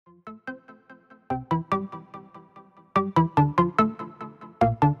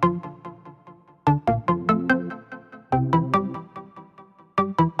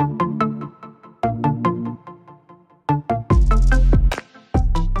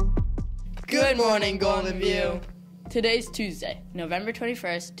Good morning, Golden View. Today's Tuesday, November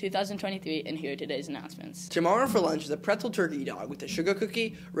 21st, 2023, and here are today's announcements. Tomorrow for lunch is a pretzel turkey dog with a sugar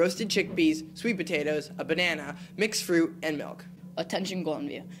cookie, roasted chickpeas, sweet potatoes, a banana, mixed fruit, and milk. Attention Golden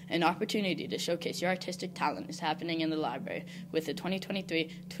View, an opportunity to showcase your artistic talent is happening in the library with the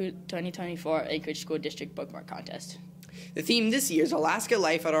 2023-2024 Anchorage School District Bookmark Contest. The theme this year is Alaska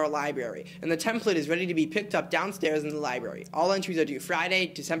Life at our library, and the template is ready to be picked up downstairs in the library. All entries are due Friday,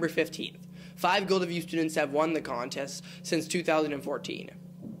 December 15th. 5 Golden View students have won the contest since 2014.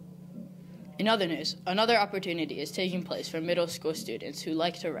 In other news, another opportunity is taking place for middle school students who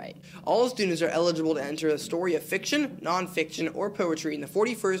like to write. All students are eligible to enter a story of fiction, nonfiction, or poetry in the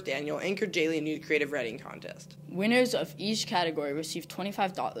 41st Annual Anchorage Daily News Creative Writing Contest. Winners of each category receive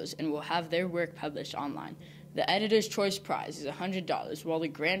 $25 and will have their work published online. The Editor's Choice Prize is $100, while the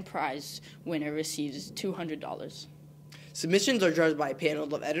grand prize winner receives $200. Submissions are judged by a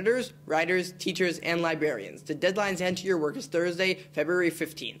panel of editors, writers, teachers, and librarians. The deadline to enter your work is Thursday, February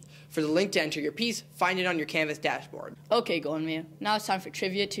 15th. For the link to enter your piece, find it on your Canvas dashboard. Okay, Golden View, now it's time for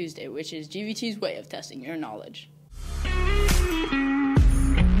Trivia Tuesday, which is GVT's way of testing your knowledge.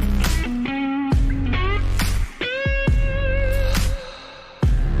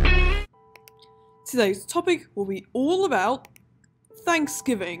 Today's topic will be all about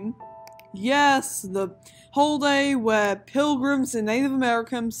Thanksgiving. Yes, the holiday where pilgrims and Native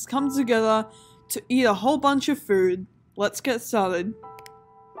Americans come together to eat a whole bunch of food. Let's get started.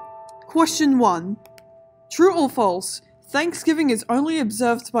 Question 1. True or false? Thanksgiving is only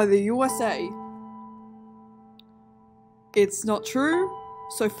observed by the USA. It's not true,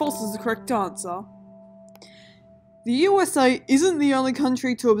 so false is the correct answer. The USA isn't the only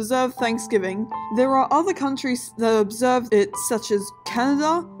country to observe Thanksgiving. There are other countries that observe it, such as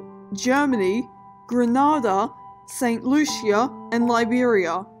Canada, Germany, Grenada, St. Lucia, and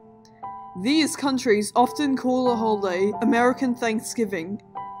Liberia. These countries often call the holiday American Thanksgiving.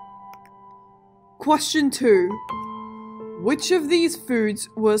 Question 2. Which of these foods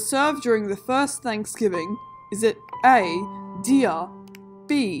were served during the first Thanksgiving? Is it A. Deer,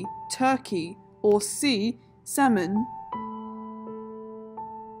 B. Turkey, or C. Salmon?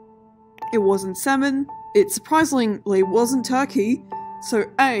 It wasn't salmon. It surprisingly wasn't turkey. So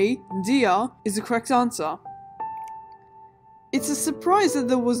A, deer, is the correct answer. It's a surprise that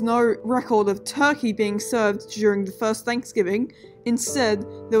there was no record of turkey being served during the first Thanksgiving. Instead,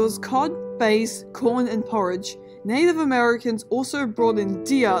 there was cod, maize, corn, and porridge. Native Americans also brought in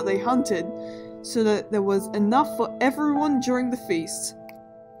deer they hunted, so that there was enough for everyone during the feast.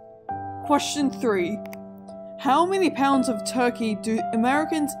 Question 3. How many pounds of turkey do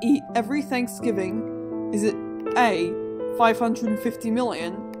Americans eat every Thanksgiving? Is it A, 550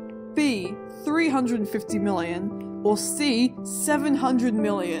 million, B, 350 million, or C, 700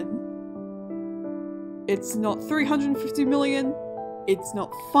 million? It's not 350 million, it's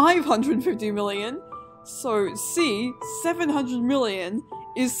not 550 million, so C, 700 million,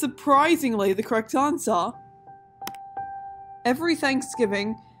 is surprisingly the correct answer. Every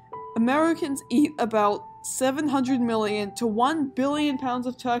Thanksgiving, Americans eat about 700 million to 1 billion pounds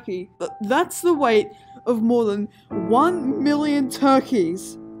of turkey. That's the weight of more than 1 million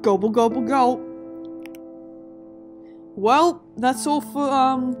turkeys. Gobble, gobble, gulp. Well, that's all for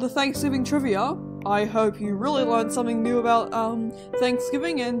the Thanksgiving trivia. I hope you really learned something new about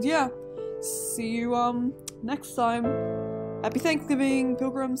Thanksgiving, and yeah, see you next time. Happy Thanksgiving,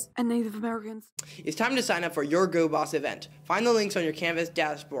 Pilgrims and Native Americans. It's time to sign up for your Go Boss event. Find the links on your Canvas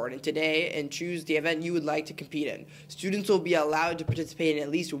dashboard and choose the event you would like to compete in. Students will be allowed to participate in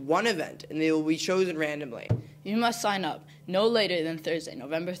at least one event, and they will be chosen randomly. You must sign up no later than Thursday,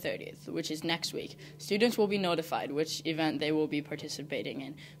 November 30th, which is next week. Students will be notified which event they will be participating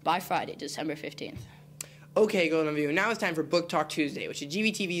in by Friday, December 15th. Okay, Golden View, now it's time for Book Talk Tuesday, which is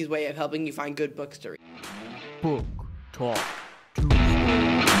GVTV's way of helping you find good books to read. Book Talk Tuesday.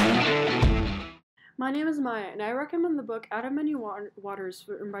 My name is Maya, and I recommend the book Out of Many Waters,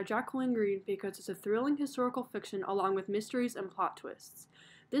 written by Jacqueline Green, because it's a thrilling historical fiction along with mysteries and plot twists.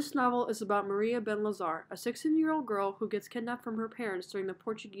 This novel is about Maria Ben-Lazar, a 16-year-old girl who gets kidnapped from her parents during the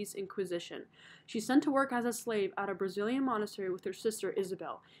Portuguese Inquisition. She's sent to work as a slave at a Brazilian monastery with her sister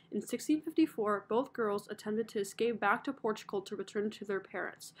Isabel. In 1654, both girls attempted to escape back to Portugal to return to their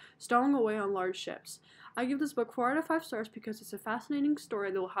parents, stowing away on large ships. I give this book 4 out of 5 stars because it's a fascinating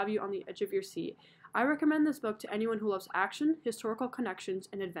story that will have you on the edge of your seat. I recommend this book to anyone who loves action, historical connections,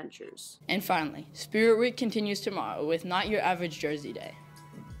 and adventures. And finally, Spirit Week continues tomorrow with Not Your Average Jersey Day.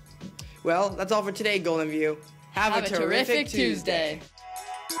 Well, that's all for today, Golden View. Have a terrific Tuesday.